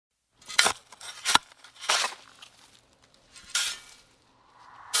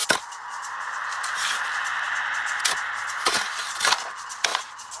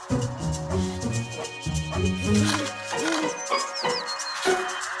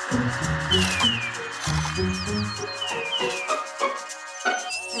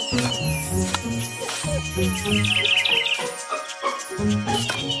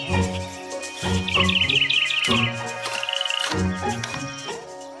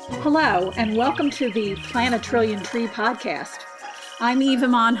Hello, and welcome to the Plant a Trillion Tree podcast. I'm Eva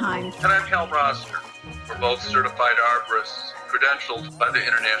Monheim. And I'm Cal Rosner. We're both certified arborists, credentialed by the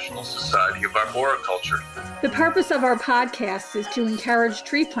International Society of Arboriculture. The purpose of our podcast is to encourage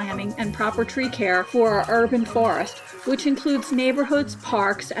tree planting and proper tree care for our urban forest, which includes neighborhoods,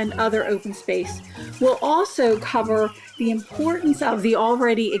 parks, and other open space. We'll also cover the importance of the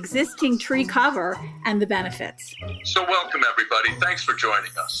already existing tree cover and the benefits. So welcome, everybody. Thanks for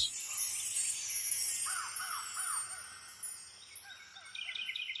joining us.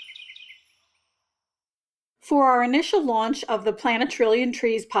 For our initial launch of the Plant a Trillion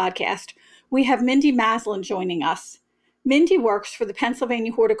Trees podcast, we have Mindy Maslin joining us. Mindy works for the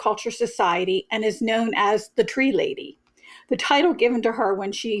Pennsylvania Horticulture Society and is known as the Tree Lady, the title given to her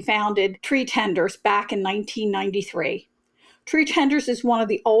when she founded Tree Tenders back in 1993. Tree Tenders is one of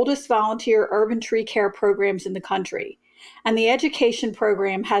the oldest volunteer urban tree care programs in the country, and the education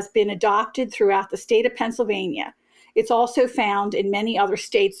program has been adopted throughout the state of Pennsylvania. It's also found in many other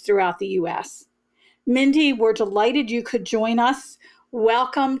states throughout the U.S. Mindy, we're delighted you could join us.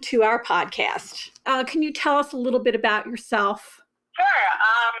 Welcome to our podcast. Can you tell us a little bit about yourself? Sure.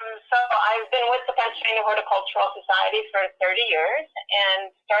 So I've been with the Pennsylvania Horticultural Society for 30 years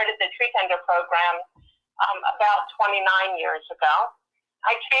and started the Tree Tender program about 29 years ago.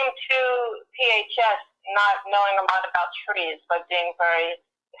 I came to PHS not knowing a lot about trees, but being very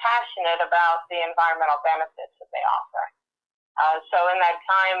passionate about the environmental benefits that they offer. So in that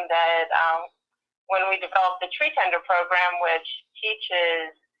time that when we developed the Tree Tender program, which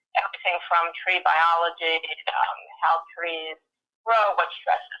teaches everything from tree biology, how trees grow, what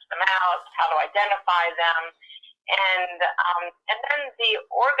stresses them out, how to identify them, and then the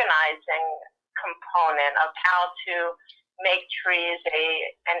organizing component of how to make trees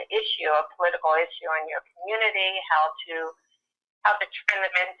an issue, a political issue in your community, how to turn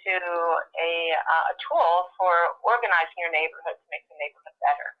them into a tool for organizing your neighborhood to make the neighborhood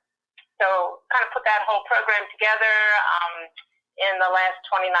better. So kind of put that whole program together. In the last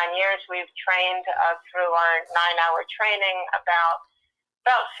 29 years, we've trained through our 9-hour training about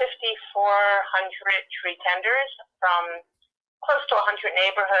 5,400 tree tenders from close to 100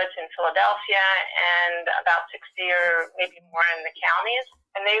 neighborhoods in Philadelphia and about 60 or maybe more in the counties.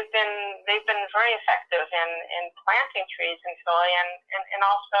 And they've been very effective in planting trees in Philly and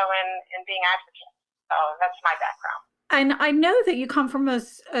also in being advocates. So that's my background. And I know that you come from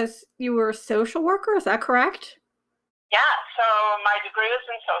you were a social worker, is that correct? Yeah, so my degree was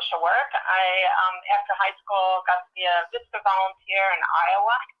in social work. I, after high school, got to be a VISTA volunteer in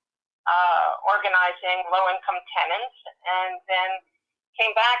Iowa, organizing low-income tenants, and then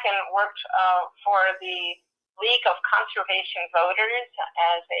came back and worked for the League of Conservation Voters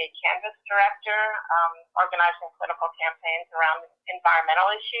as a canvas director, organizing political campaigns around environmental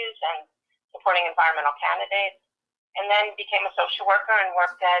issues and supporting environmental candidates. And then became a social worker and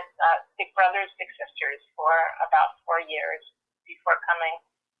worked at Big Brothers Big Sisters for about 4 years before coming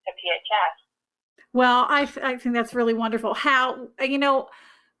to PHS. Well, I think that's really wonderful. How,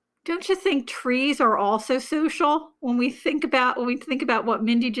 don't you think trees are also social? When we think about what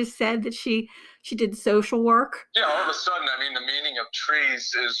Mindy just said, that she did social work. Yeah, all of a sudden, the meaning of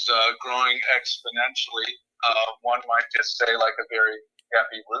trees is growing exponentially. One might just say like a very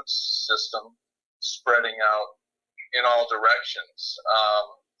happy root system spreading out in all directions.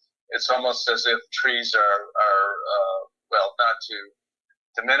 It's almost as if trees are not to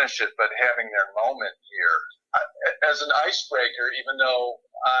diminish it, but having their moment here. As an icebreaker, even though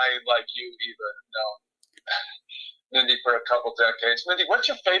I, like you, Eva, know Mindy for a couple decades. Mindy,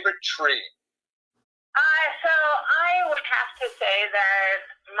 what's your favorite tree? So I would have to say that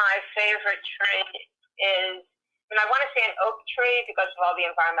my favorite tree is, I want to say an oak tree because of all the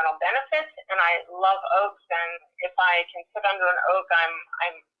environmental benefits, and I love oaks, and if I can sit under an oak,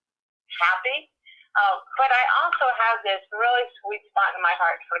 I'm happy. But I also have this really sweet spot in my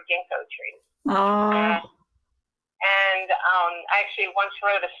heart for ginkgo trees. Oh. And I actually once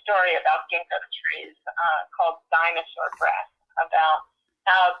wrote a story about ginkgo trees called Dinosaur Breath, about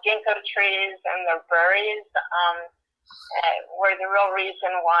how ginkgo trees and their berries were the real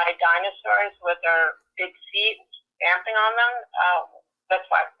reason why dinosaurs with their big feet stamping on them, that's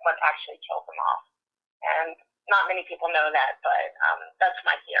what actually killed them off. And not many people know that, but that's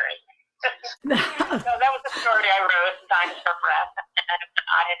my theory. So that was the story I wrote, Dinosaur Breath. And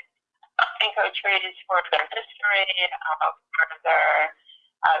I love ginkgo trees for their history, for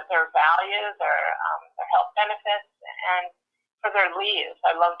their value, their health benefits, and for their leaves.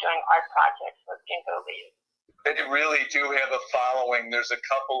 I love doing art projects with ginkgo leaves. They really do have a following. There's a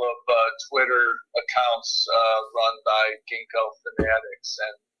couple of Twitter accounts run by ginkgo fanatics,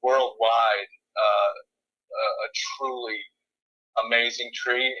 and worldwide, a truly amazing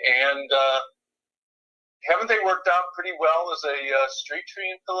tree. And haven't they worked out pretty well as a street tree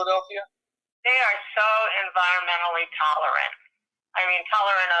in Philadelphia? They are so environmentally tolerant. I mean,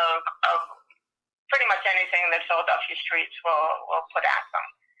 tolerant of pretty much anything that Philadelphia streets will put at them.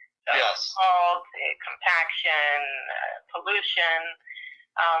 So yes. Salt, compaction, pollution,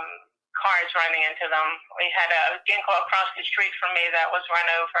 cars running into them. We had a ginkgo across the street from me that was run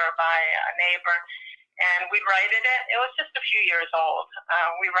over by a neighbor, and we righted it. It was just a few years old.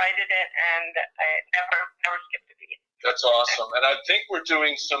 We righted it, and it never skipped a beat. That's awesome. And I think we're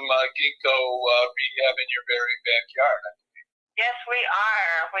doing some ginkgo rehab in your very backyard. Yes, we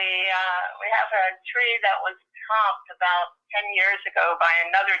are. We have a tree that was topped about 10 years ago by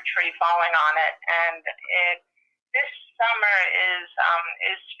another tree falling on it, and this summer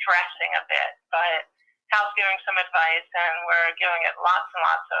is stressing a bit. But Hal's giving some advice, and we're giving it lots and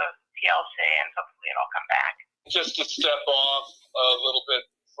lots of TLC, and hopefully it'll come back. Just to step off a little bit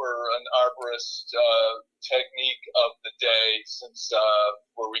for an arborist technique of the day, since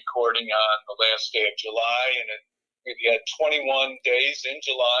we're recording on the last day of July, and we've had 21 days in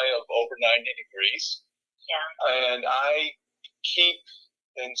July of over 90 degrees. Yeah. And I keep,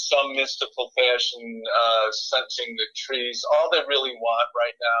 in some mystical fashion, sensing the trees. All they really want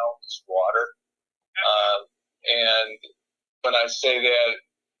right now is water. And when I say that,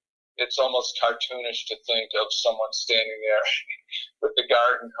 it's almost cartoonish to think of someone standing there with the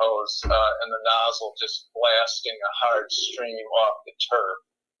garden hose and the nozzle just blasting a hard stream off the turf.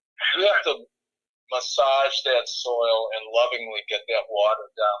 You have to massage that soil and lovingly get that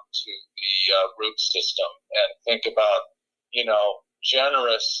water down to the root system, and think about,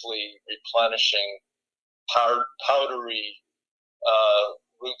 generously replenishing powdery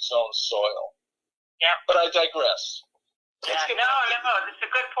root zone soil. Yeah. But I digress. Yeah, no, it's a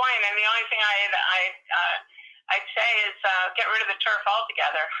good point. And the only thing I'd say is get rid of the turf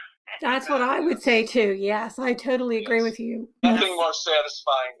altogether. That's what I would say too. Yes, I totally agree with you. Nothing more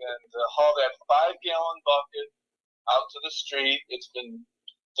satisfying than to haul that 5-gallon bucket out to the street. It's been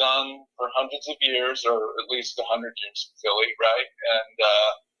done for hundreds of years, or at least 100 years in Philly, right? And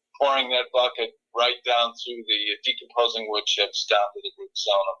pouring that bucket right down through the decomposing wood chips down to the root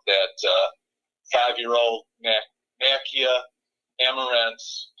zone of that 5-year-old Macchia amaranth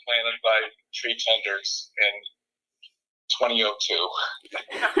planted by tree tenders in 2002.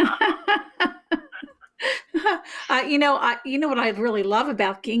 You know what I really love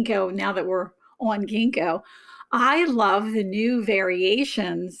about ginkgo, now that we're on ginkgo, I love the new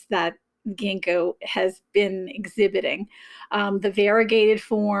variations that ginkgo has been exhibiting. The variegated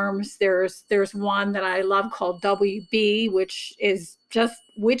forms, there's one that I love called WB, which is just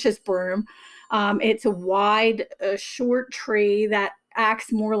witch's broom. It's a wide, short tree that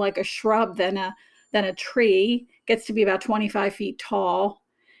acts more like a shrub than a tree. Gets to be about 25 feet tall.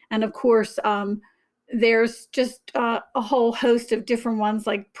 And of course, there's just a whole host of different ones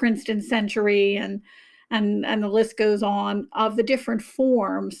like Princeton Century, and the list goes on, of the different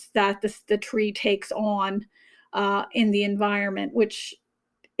forms that the tree takes on in the environment, which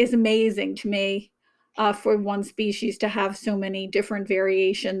is amazing to me for one species to have so many different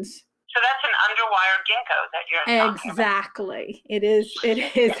variations. So that's an underwire ginkgo that you're talking Exactly. It is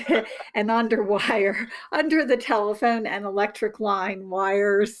an underwire, under the telephone and electric line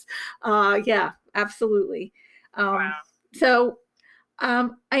wires. Yeah, absolutely. Wow. So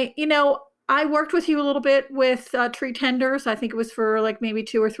I worked with you a little bit with tree tenders. I think it was for like maybe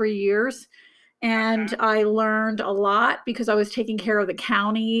 2 or 3 years. And I learned a lot because I was taking care of the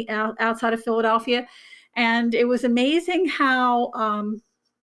county outside of Philadelphia. And it was amazing how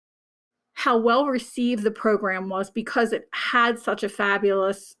well received the program was, because it had such a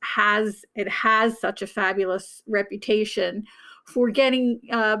fabulous reputation for getting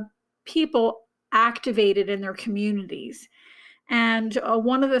people activated in their communities. And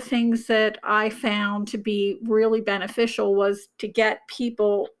one of the things that I found to be really beneficial was to get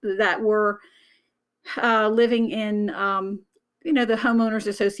people that were living in the homeowners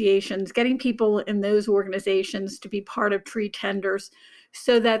associations, getting people in those organizations to be part of tree tenders,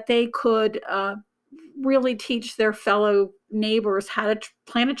 so that they could really teach their fellow neighbors how to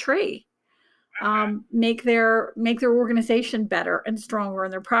plant a tree, make their organization better and stronger,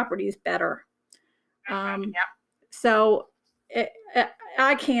 and their properties better. So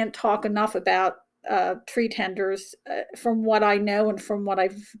I can't talk enough about tree tenders from what I know and from what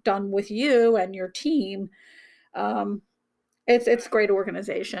I've done with you and your team. It's a great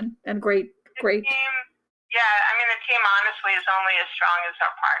organization and great. Yeah, I mean, the team honestly is only as strong as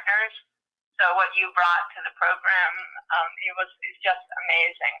our partners. So what you brought to the program, is just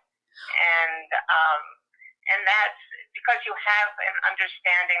amazing, and that's because you have an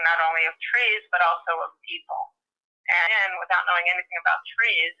understanding not only of trees but also of people. And without knowing anything about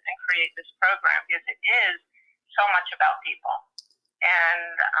trees, and create this program because it is so much about people,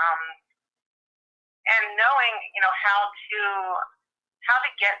 and knowing how to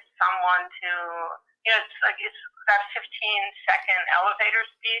get someone to it's that 15-second elevator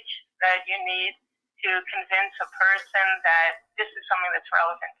speech that you need to convince a person that this is something that's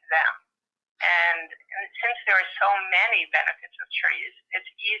relevant to them. And since there are so many benefits of trees, it's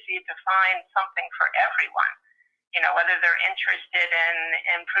easy to find something for everyone. Whether they're interested in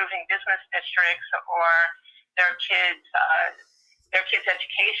improving business districts or their kids'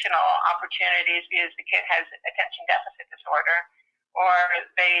 educational opportunities because the kid has attention deficit disorder, or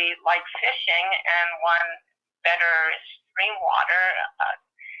they like fishing and want better stream water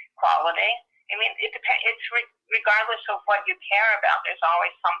quality. I mean, it depends. It's regardless of what you care about. There's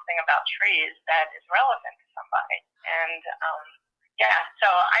always something about trees that is relevant to somebody. And so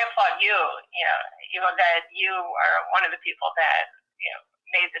I applaud you. That you are one of the people that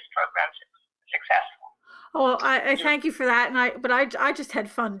made this program successful. Well, I thank you for that, but I just had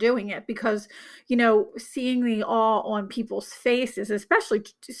fun doing it because, seeing the awe on people's faces, especially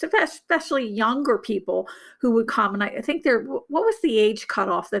younger people who would come, and I think what was the age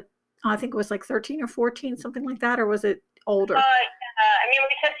cutoff that I think it was like 13 or 14, something like that, or was it older? I mean,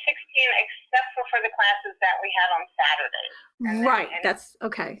 we said 16, except for the classes that we had on Saturdays. Right. That's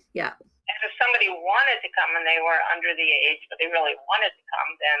okay. Yeah. And if somebody wanted to come and they were under the age, but they really wanted to come,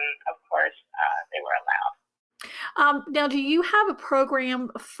 then of course they were allowed. Now, do you have a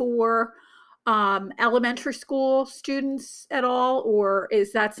program for elementary school students at all, or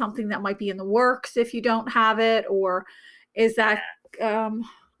is that something that might be in the works if you don't have it, or is that?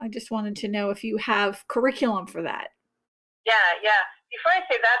 I just wanted to know if you have curriculum for that. Yeah. Before I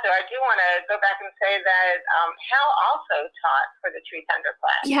say that, though, I do want to go back and say that Hal also taught for the tree tender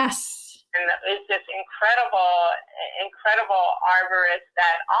class. Yes. And is this incredible arborist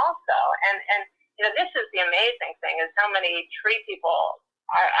that also, and this is the amazing thing, is how many tree people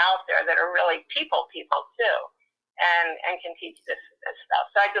are out there that are really people too, and can teach this stuff.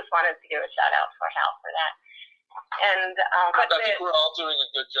 So I just wanted to give a shout out for Hal for that. And I think we're all doing a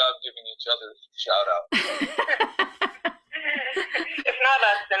good job giving each other a shout out. If not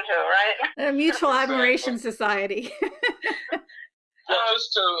us, then who, right? A mutual admiration society. Well,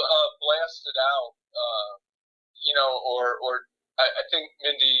 just to blast it out, or I think,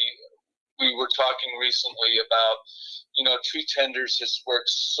 Mindy, we were talking recently about, tree tenders has worked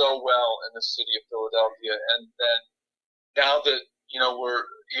so well in the city of Philadelphia, and then now that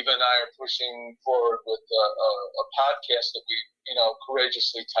Eva and I are pushing forward with a podcast that we,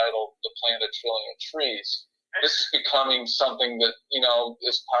 courageously titled "The Plant a Trillion Trees." This is becoming something that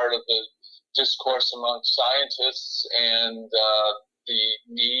is part of the discourse among scientists, and the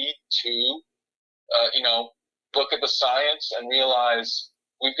need to look at the science and realize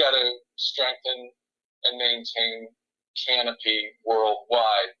we've got to strengthen and maintain canopy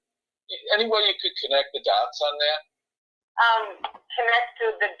worldwide. Any way you could connect the dots on that? Connect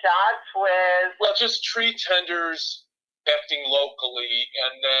to the dots with? Well, just tree tenders acting locally,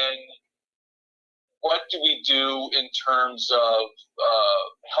 and then what do we do in terms of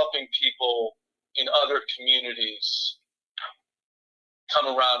helping people in other communities come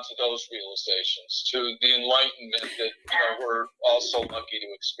around to those realizations, to the enlightenment that we're also lucky to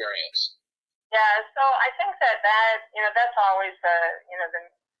experience? Yeah, so I think that's always the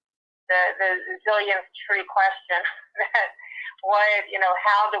zillionth tree question. That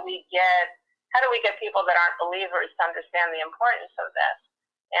how do we get people that aren't believers to understand the importance of this?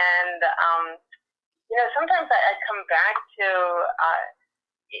 And sometimes I come back to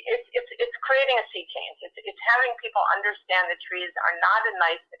it's creating a sea change. It's having people understand that trees are not a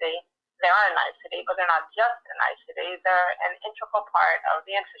nicety. They are a nicety, but they're not just a nicety. They're an integral part of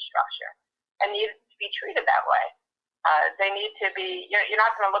the infrastructure and need to be treated that way. They need to be. You're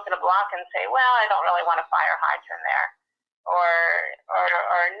not going to look at a block and say, "Well, I don't really want a fire hydrant there,"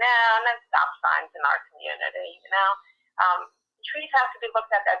 or no, and then stop signs in our community. Trees have to be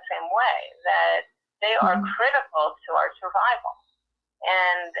looked at that same way. That they are critical to our survival,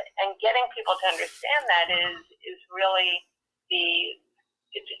 and getting people to understand that is really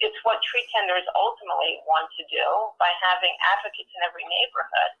it's what tree tenders ultimately want to do by having advocates in every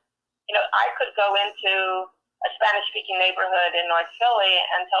neighborhood. I could go into a Spanish-speaking neighborhood in North Philly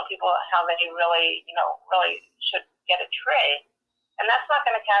and tell people how they really should get a tree. And that's not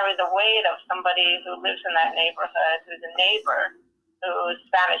going to carry the weight of somebody who lives in that neighborhood, who's a neighbor, who's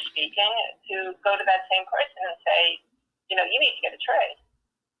Spanish speaking, to go to that same person and say, you know, you need to get a trade.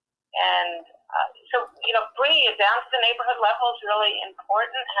 And so, you know, bringing it down to the neighborhood level is really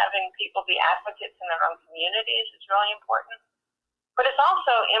important. Having people be advocates in their own communities is really important. But it's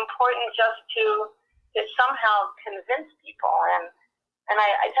also important just to somehow convince people. And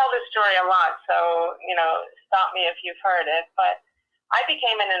I tell this story a lot, so, you know, stop me if you've heard it. But I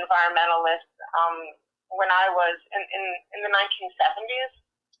became an environmentalist when I was in the 1970s,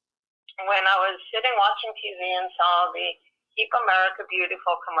 when I was sitting watching TV and saw the Keep America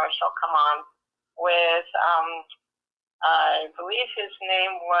Beautiful commercial come on with, I believe his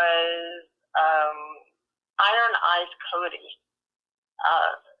name was Iron Eyes Cody,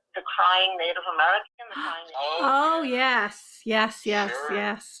 the crying Native American. Oh, yes. Sure.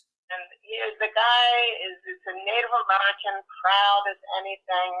 Yes. And the guy is a Native American, proud as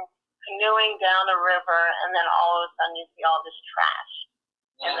anything, canoeing down a river, and then all of a sudden you see all this trash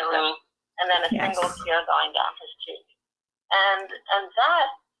in the river, and then a single tear going down his cheek. And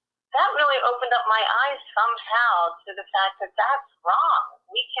that really opened up my eyes somehow to the fact that that's wrong.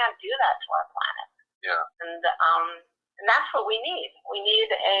 We can't do that to our planet. Yeah. And that's what we need. We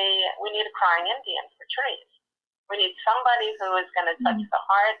need a crying Indian for trees. We need somebody who is going to touch the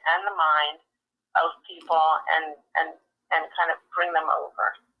heart and the mind of people and kind of bring them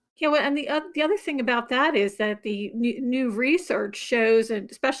over. Yeah, well, and the other thing about that is that the new research shows, and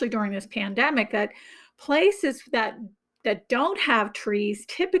especially during this pandemic, that places that don't have trees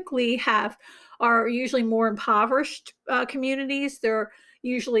typically are usually more impoverished communities. They're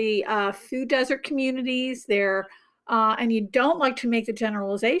usually food desert communities. And you don't like to make the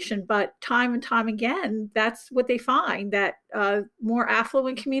generalization, but time and time again, that's what they find, that more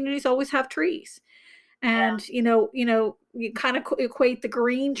affluent communities always have trees. And, you kind of equate the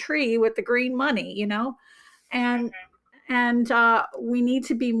green tree with the green money, and we need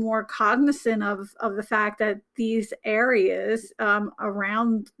to be more cognizant of the fact that these areas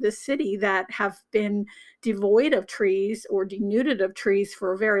around the city that have been devoid of trees or denuded of trees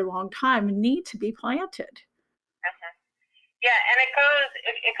for a very long time need to be planted. Yeah, and it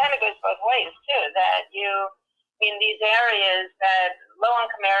kind of goes both ways too. That in these areas, that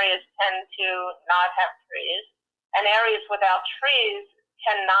low-income areas tend to not have trees, and areas without trees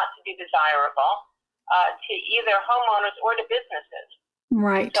tend not to be desirable to either homeowners or to businesses.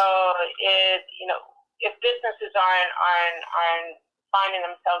 Right. So if businesses aren't finding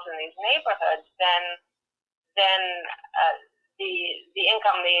themselves in these neighborhoods, then the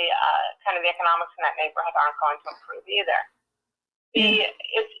income, the kind of the economics in that neighborhood aren't going to improve either.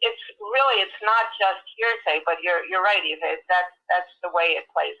 It's not just hearsay, but you're right, Eva. That's the way it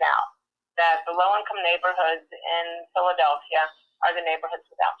plays out. That the low-income neighborhoods in Philadelphia are the neighborhoods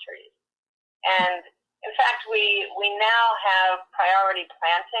without trees. And in fact, we now have priority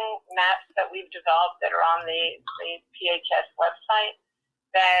planting maps that we've developed that are on the PHS website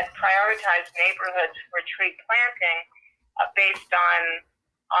that prioritize neighborhoods for tree planting based on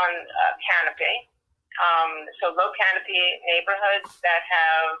canopy. So low canopy neighborhoods that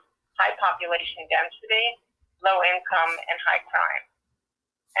have high population density, low income, and high crime.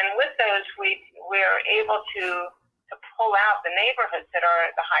 And with those, we are able to pull out the neighborhoods that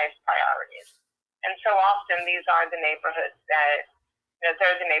are the highest priorities. And so often these are the neighborhoods that,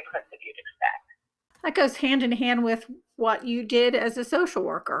 they're the neighborhoods that you'd expect. That goes hand in hand with what you did as a social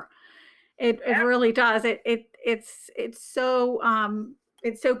worker. It really does. It's so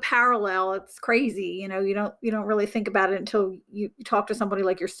parallel. It's crazy. You don't really think about it until you talk to somebody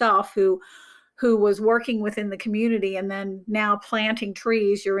like yourself who was working within the community, and then now planting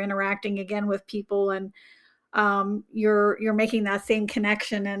trees. You're interacting again with people, and you're making that same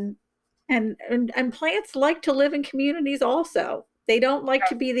connection. And plants like to live in communities also. They don't like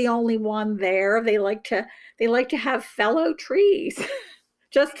to be the only one there. They like to have fellow trees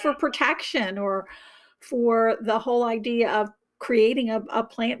just for protection or for the whole idea of creating a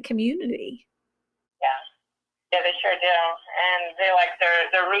plant community. Yeah, they sure do. And they like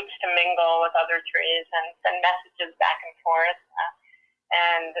their roots to mingle with other trees and send messages back and forth,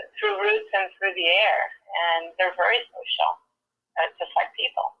 and through roots and through the air. And they're very social, just like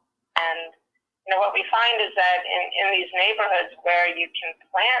people. And what we find is that in these neighborhoods where you can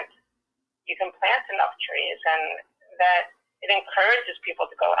plant enough trees, and that it encourages people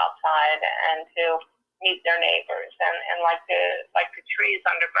to go outside and to meet their neighbors, and like the trees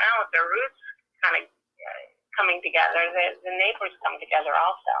underground with their roots kind of coming together, the neighbors come together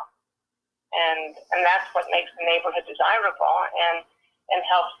also, and that's what makes the neighborhood desirable and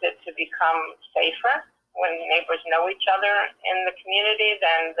helps it to become safer when neighbors know each other in the community,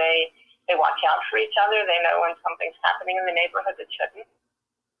 then they watch out for each other. They know when something's happening in the neighborhood that shouldn't,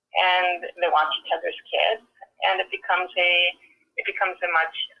 and they watch each other's kids, and it becomes a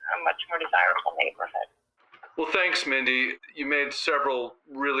much more desirable neighborhood. Well, thanks, Mindy. You made several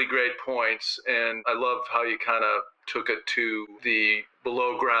really great points, and I loved how you kind of took it to the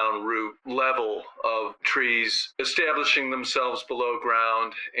below ground root level of trees establishing themselves below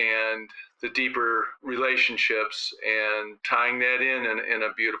ground and the deeper relationships, and tying that in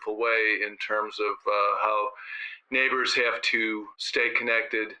a beautiful way in terms of how neighbors have to stay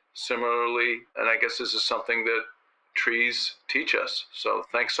connected similarly. And I guess this is something that trees teach us. So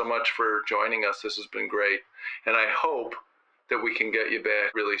thanks so much for joining us. This has been great. And I hope that we can get you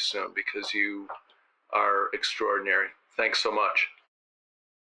back really soon because you are extraordinary. Thanks so much.